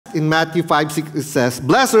In Matthew 5:6 it says,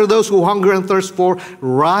 "Blessed are those who hunger and thirst for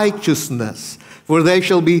righteousness, for they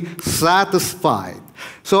shall be satisfied."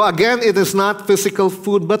 So again, it is not physical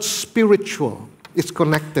food, but spiritual. It's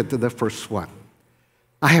connected to the first one.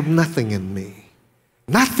 I have nothing in me.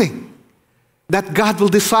 Nothing that God will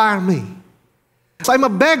desire me. So I'm a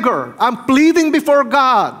beggar. I'm pleading before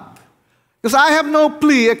God. Because I have no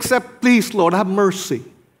plea except, please, Lord, have mercy.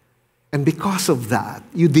 And because of that,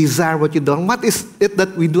 you desire what you don't. What is it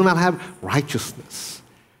that we do not have? Righteousness.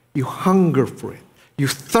 You hunger for it. You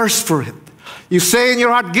thirst for it. You say in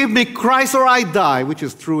your heart, give me Christ or I die, which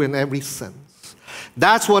is true in every sense.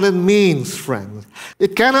 That's what it means, friends.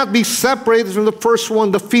 It cannot be separated from the first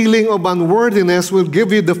one. The feeling of unworthiness will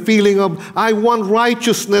give you the feeling of, I want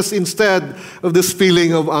righteousness instead of this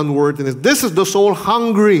feeling of unworthiness. This is the soul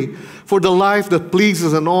hungry for the life that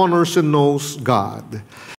pleases and honors and knows God.